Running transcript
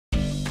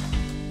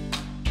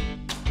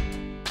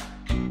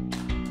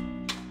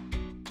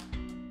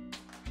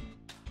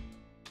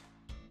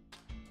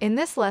In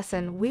this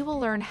lesson, we will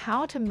learn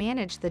how to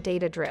manage the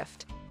data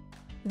drift.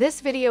 This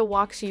video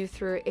walks you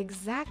through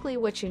exactly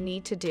what you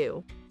need to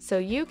do so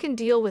you can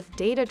deal with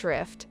data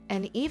drift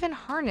and even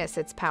harness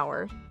its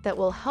power that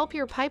will help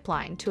your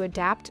pipeline to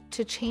adapt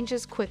to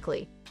changes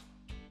quickly.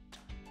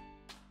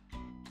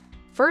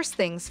 First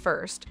things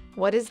first,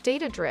 what is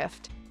data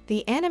drift?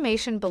 The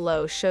animation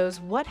below shows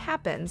what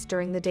happens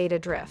during the data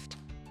drift.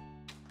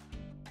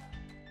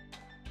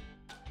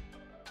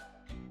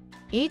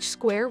 Each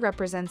square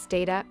represents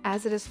data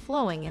as it is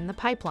flowing in the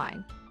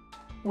pipeline.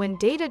 When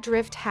data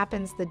drift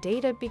happens, the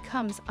data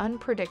becomes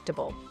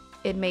unpredictable.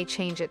 It may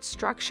change its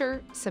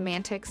structure,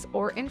 semantics,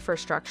 or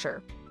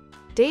infrastructure.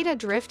 Data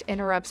drift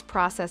interrupts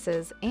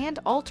processes and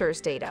alters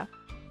data,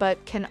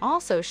 but can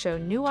also show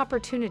new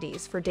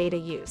opportunities for data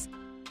use.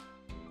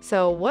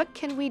 So what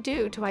can we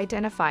do to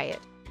identify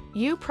it?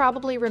 You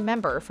probably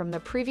remember from the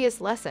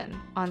previous lesson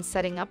on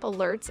setting up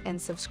alerts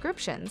and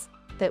subscriptions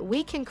that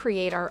we can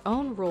create our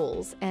own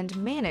rules and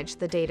manage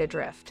the data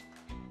drift.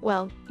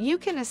 Well, you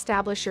can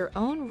establish your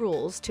own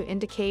rules to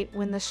indicate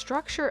when the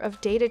structure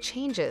of data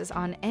changes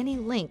on any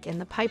link in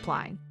the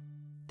pipeline.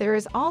 There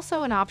is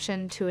also an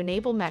option to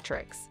enable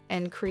metrics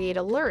and create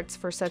alerts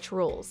for such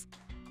rules.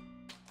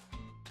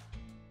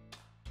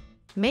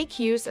 Make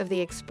use of the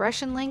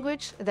expression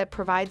language that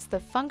provides the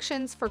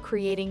functions for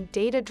creating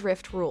data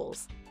drift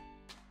rules.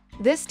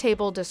 This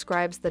table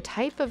describes the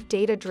type of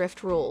data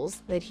drift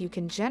rules that you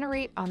can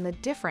generate on the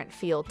different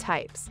field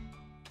types,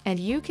 and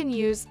you can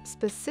use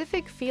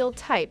specific field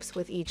types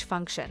with each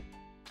function.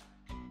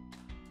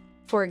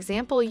 For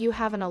example, you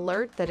have an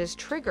alert that is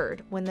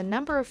triggered when the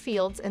number of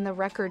fields in the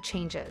record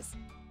changes.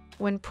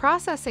 When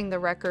processing the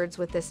records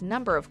with this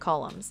number of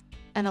columns,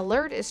 an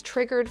alert is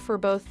triggered for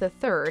both the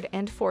third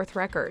and fourth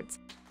records.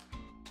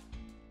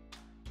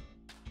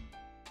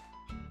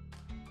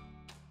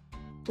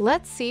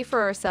 Let's see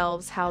for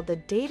ourselves how the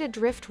data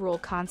drift rule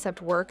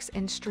concept works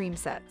in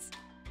StreamSets.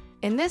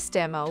 In this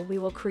demo, we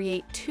will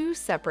create two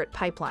separate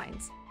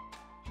pipelines.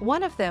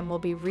 One of them will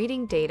be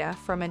reading data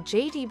from a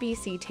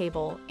JDBC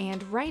table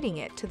and writing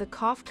it to the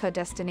Kafka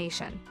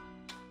destination.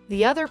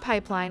 The other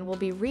pipeline will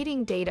be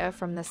reading data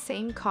from the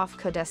same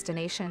Kafka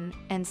destination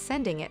and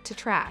sending it to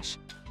trash.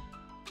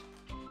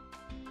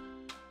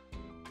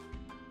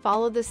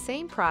 Follow the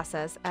same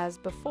process as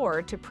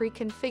before to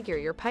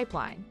pre-configure your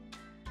pipeline.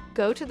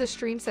 Go to the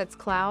StreamSets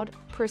cloud,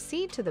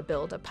 proceed to the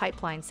Build a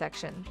Pipeline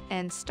section,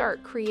 and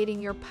start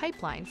creating your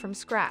pipeline from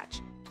scratch.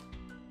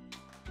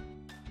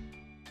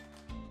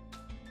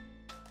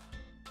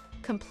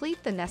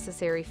 Complete the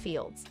necessary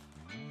fields.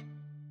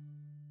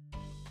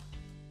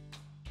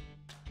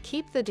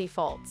 Keep the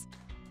defaults.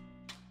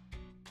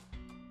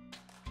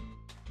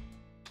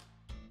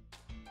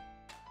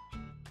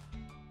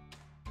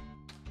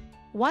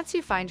 Once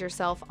you find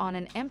yourself on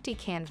an empty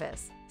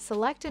canvas,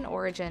 select an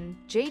origin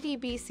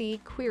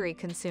JDBC query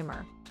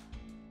consumer.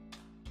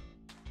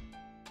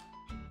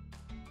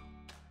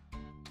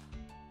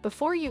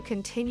 Before you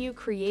continue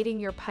creating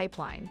your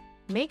pipeline,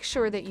 make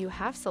sure that you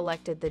have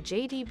selected the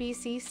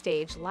JDBC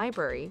stage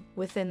library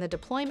within the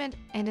deployment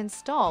and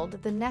installed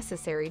the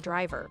necessary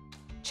driver.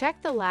 Check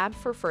the lab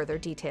for further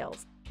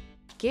details.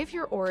 Give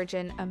your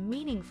origin a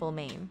meaningful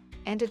name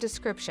and a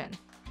description.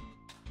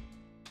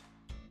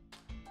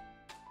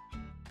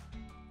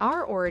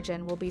 Our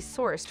origin will be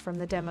sourced from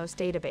the demos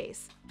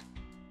database.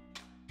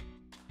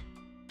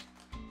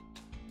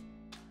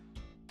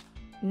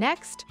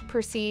 Next,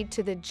 proceed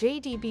to the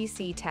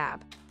JDBC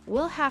tab.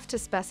 We'll have to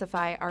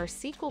specify our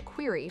SQL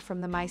query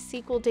from the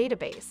MySQL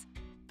database.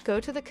 Go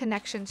to the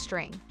connection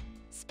string.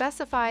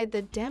 Specify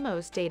the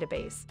demos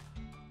database,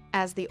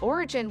 as the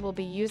origin will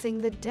be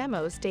using the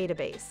demos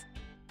database.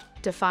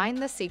 Define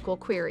the SQL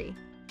query.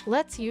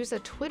 Let's use a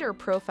Twitter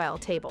profile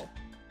table.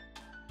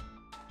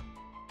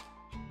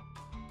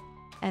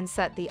 And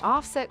set the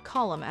offset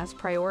column as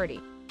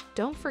priority.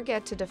 Don't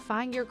forget to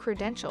define your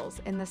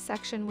credentials in the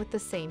section with the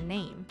same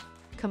name.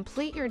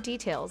 Complete your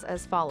details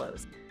as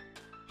follows.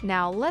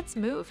 Now let's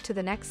move to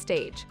the next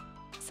stage.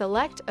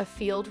 Select a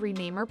field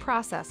renamer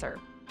processor.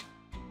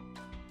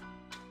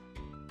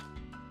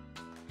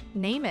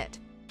 Name it.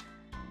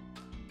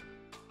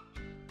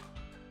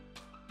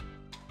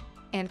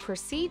 And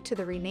proceed to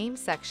the rename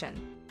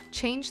section.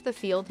 Change the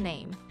field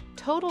name,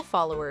 total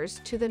followers,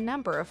 to the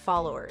number of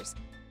followers.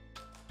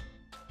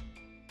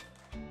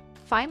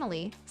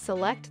 Finally,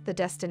 select the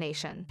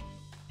destination.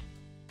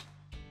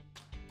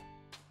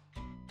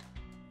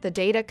 The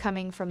data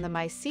coming from the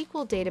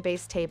MySQL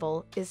database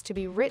table is to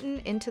be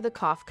written into the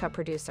Kafka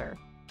producer.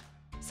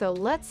 So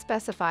let's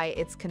specify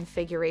its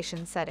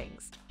configuration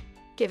settings.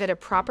 Give it a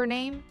proper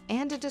name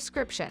and a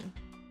description.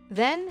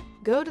 Then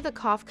go to the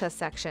Kafka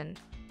section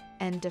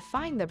and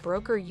define the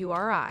broker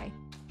URI.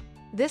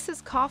 This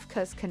is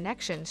Kafka's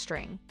connection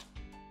string.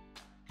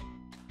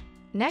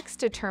 Next,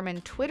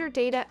 determine Twitter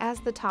data as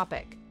the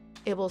topic.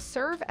 It will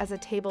serve as a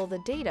table the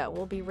data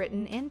will be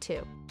written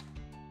into.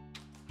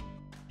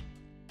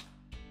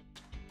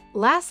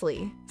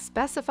 Lastly,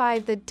 specify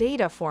the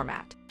data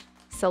format.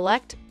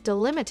 Select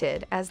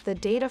Delimited as the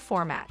data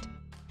format.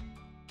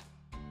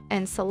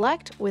 and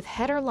select with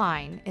header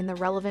line in the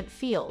relevant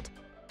field.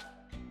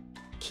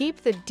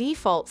 Keep the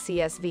default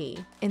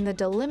CSV in the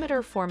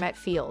delimiter format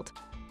field.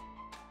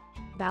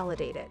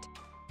 Validate it.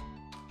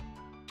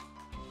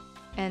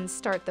 And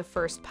start the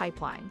first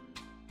pipeline.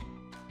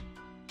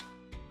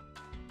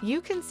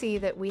 You can see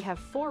that we have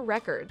 4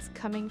 records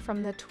coming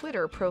from the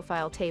Twitter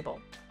profile table.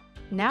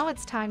 Now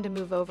it's time to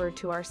move over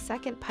to our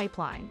second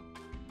pipeline.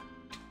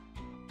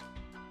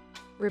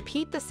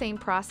 Repeat the same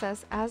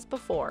process as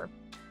before.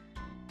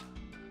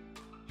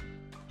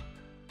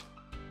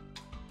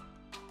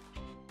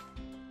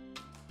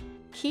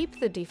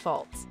 Keep the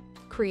defaults.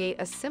 Create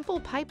a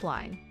simple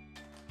pipeline.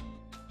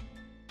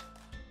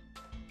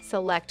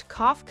 Select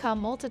Kafka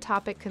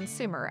multitopic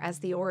consumer as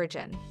the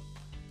origin.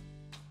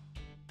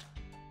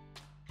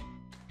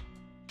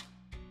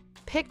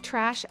 Pick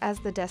trash as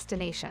the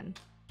destination.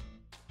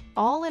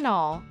 All in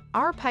all,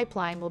 our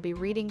pipeline will be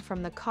reading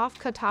from the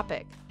Kafka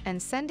topic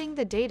and sending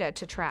the data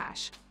to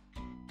trash.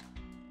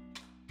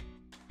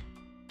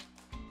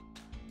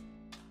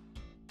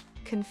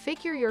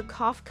 Configure your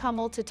Kafka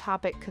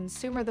multitopic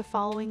consumer the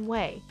following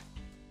way.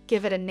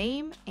 Give it a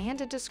name and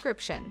a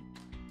description.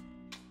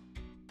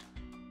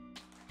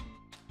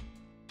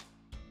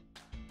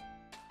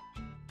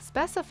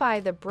 Specify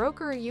the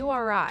broker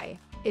URI.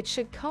 It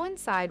should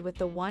coincide with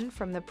the one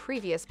from the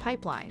previous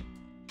pipeline.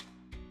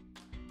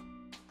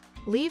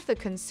 Leave the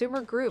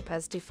consumer group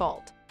as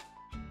default.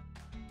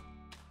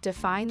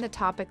 Define the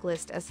topic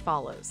list as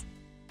follows.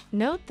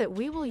 Note that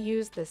we will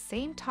use the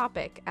same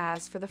topic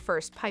as for the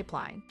first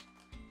pipeline.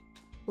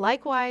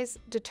 Likewise,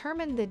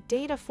 determine the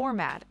data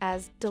format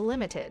as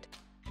delimited.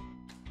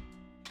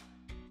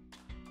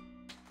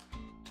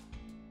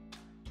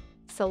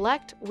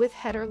 Select with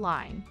header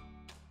line.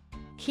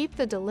 Keep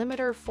the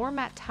delimiter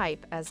format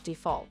type as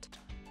default.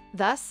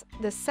 Thus,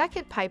 the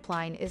second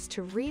pipeline is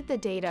to read the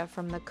data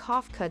from the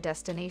Kafka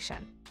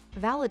destination.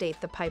 Validate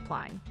the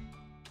pipeline.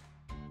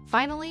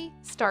 Finally,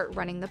 start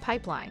running the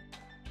pipeline.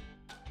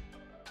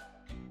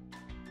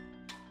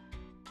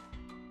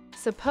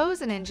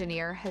 Suppose an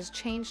engineer has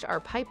changed our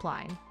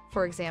pipeline,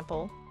 for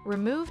example,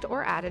 removed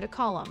or added a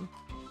column.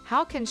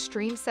 How can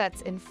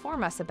StreamSets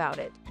inform us about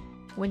it?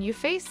 When you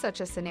face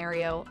such a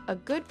scenario, a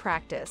good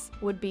practice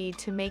would be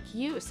to make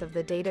use of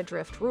the data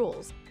drift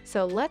rules.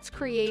 So let's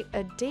create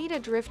a data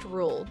drift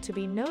rule to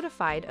be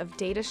notified of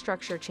data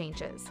structure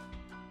changes.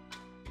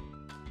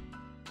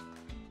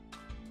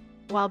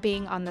 While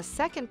being on the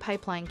second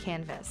pipeline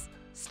canvas,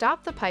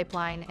 stop the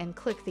pipeline and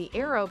click the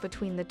arrow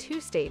between the 2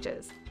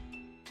 stages.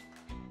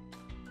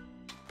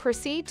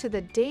 Proceed to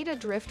the Data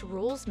Drift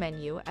Rules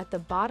menu at the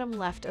bottom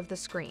left of the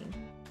screen.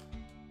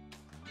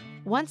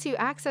 Once you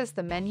access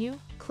the menu,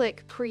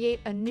 click Create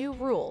a new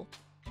rule.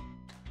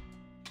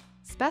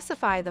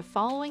 Specify the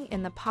following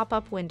in the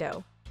pop-up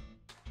window.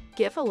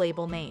 Give a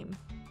label name.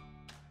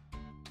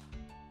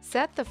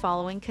 Set the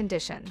following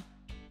condition.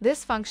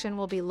 This function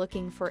will be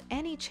looking for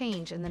any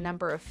change in the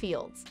number of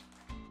fields.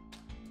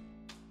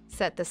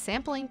 Set the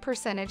sampling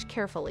percentage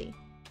carefully.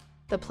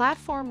 The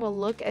platform will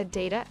look at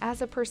data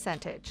as a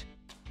percentage.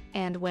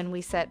 And when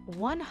we set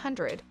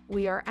 100,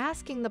 we are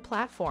asking the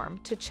platform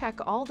to check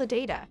all the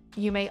data.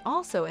 You may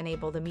also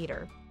enable the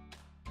meter.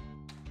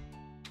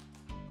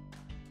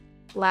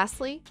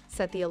 Lastly,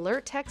 set the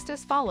alert text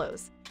as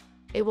follows.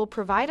 It will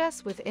provide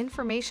us with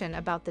information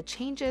about the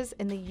changes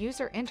in the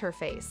user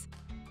interface.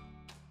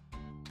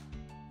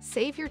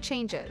 Save your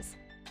changes.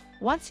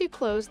 Once you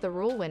close the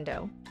rule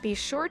window, be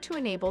sure to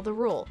enable the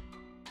rule.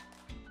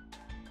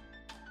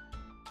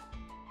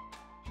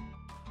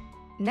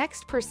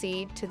 Next,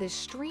 proceed to the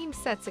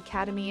StreamSets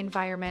Academy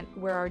environment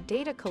where our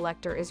data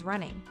collector is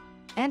running.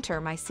 Enter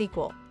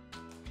MySQL.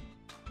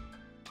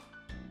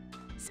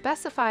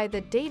 Specify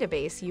the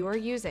database you are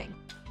using.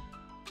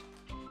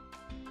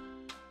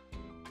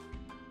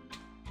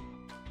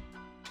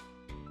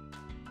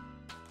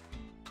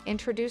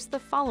 Introduce the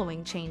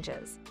following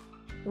changes.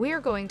 We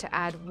are going to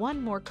add one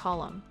more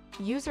column,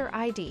 User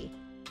ID.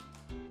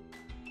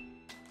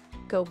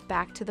 Go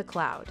back to the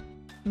cloud.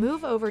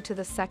 Move over to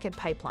the second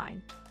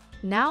pipeline.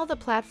 Now the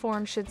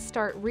platform should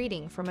start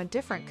reading from a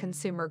different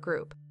consumer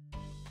group.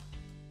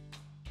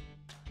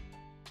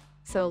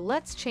 So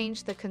let's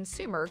change the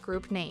consumer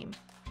group name.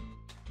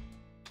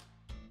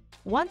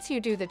 Once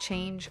you do the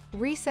change,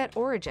 reset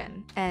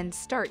origin and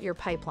start your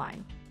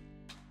pipeline.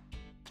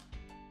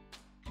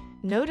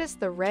 Notice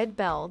the red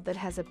bell that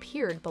has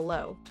appeared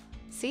below.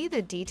 See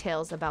the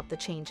details about the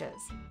changes.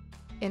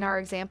 In our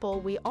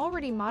example, we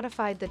already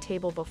modified the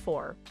table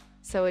before,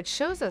 so it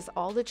shows us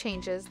all the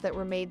changes that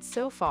were made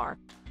so far.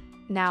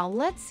 Now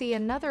let's see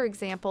another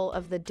example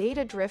of the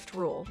data drift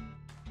rule.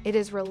 It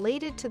is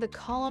related to the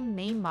column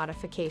name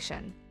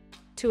modification.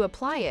 To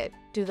apply it,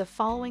 do the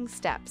following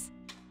steps.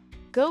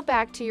 Go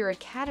back to your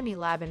Academy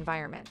Lab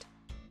environment.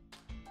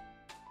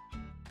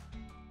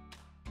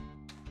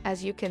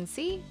 As you can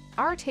see,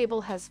 our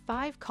table has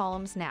 5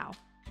 columns now.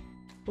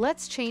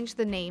 Let's change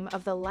the name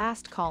of the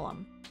last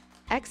column.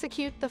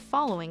 Execute the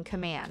following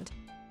command.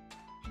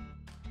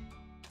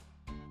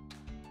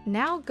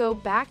 Now go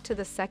back to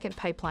the second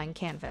pipeline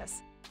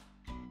canvas.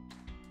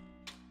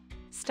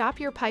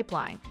 stop your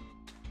pipeline.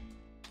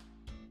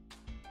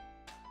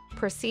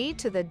 Proceed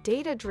to the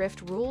Data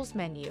Drift Rules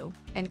menu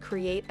and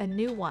create a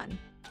new one.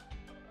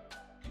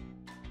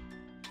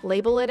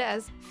 Label it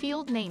as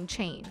Field Name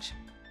Change.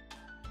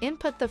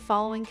 Input the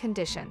following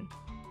condition.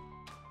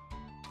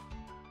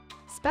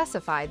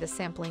 Specify the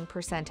sampling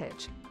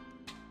percentage.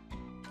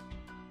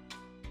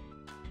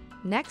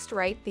 Next,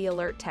 write the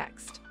alert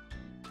text.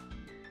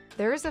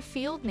 There is a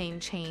field name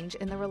change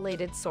in the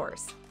related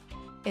source.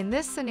 In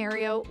this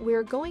scenario,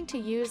 we're going to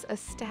use a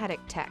static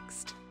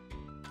text.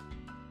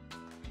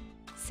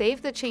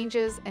 Save the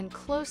changes and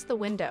close the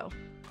window.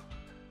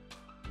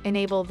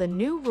 Enable the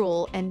new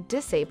rule and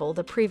disable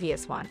the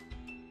previous one.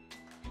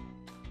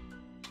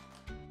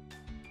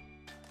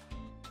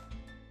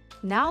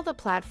 Now the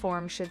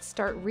platform should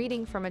start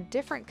reading from a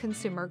different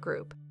consumer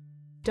group.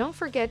 Don't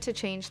forget to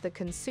change the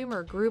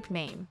consumer group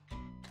name.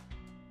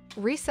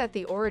 Reset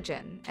the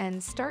origin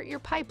and start your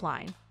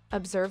pipeline.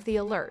 Observe the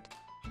alert.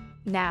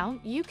 Now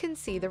you can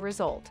see the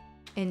result.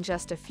 In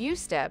just a few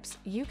steps,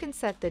 you can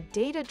set the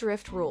data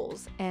drift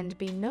rules and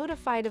be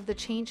notified of the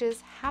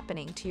changes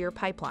happening to your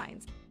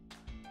pipelines.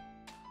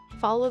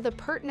 Follow the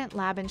pertinent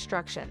lab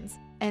instructions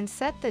and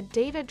set the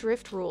data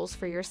drift rules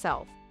for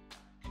yourself.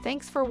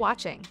 Thanks for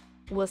watching.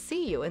 We'll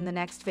see you in the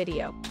next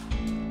video.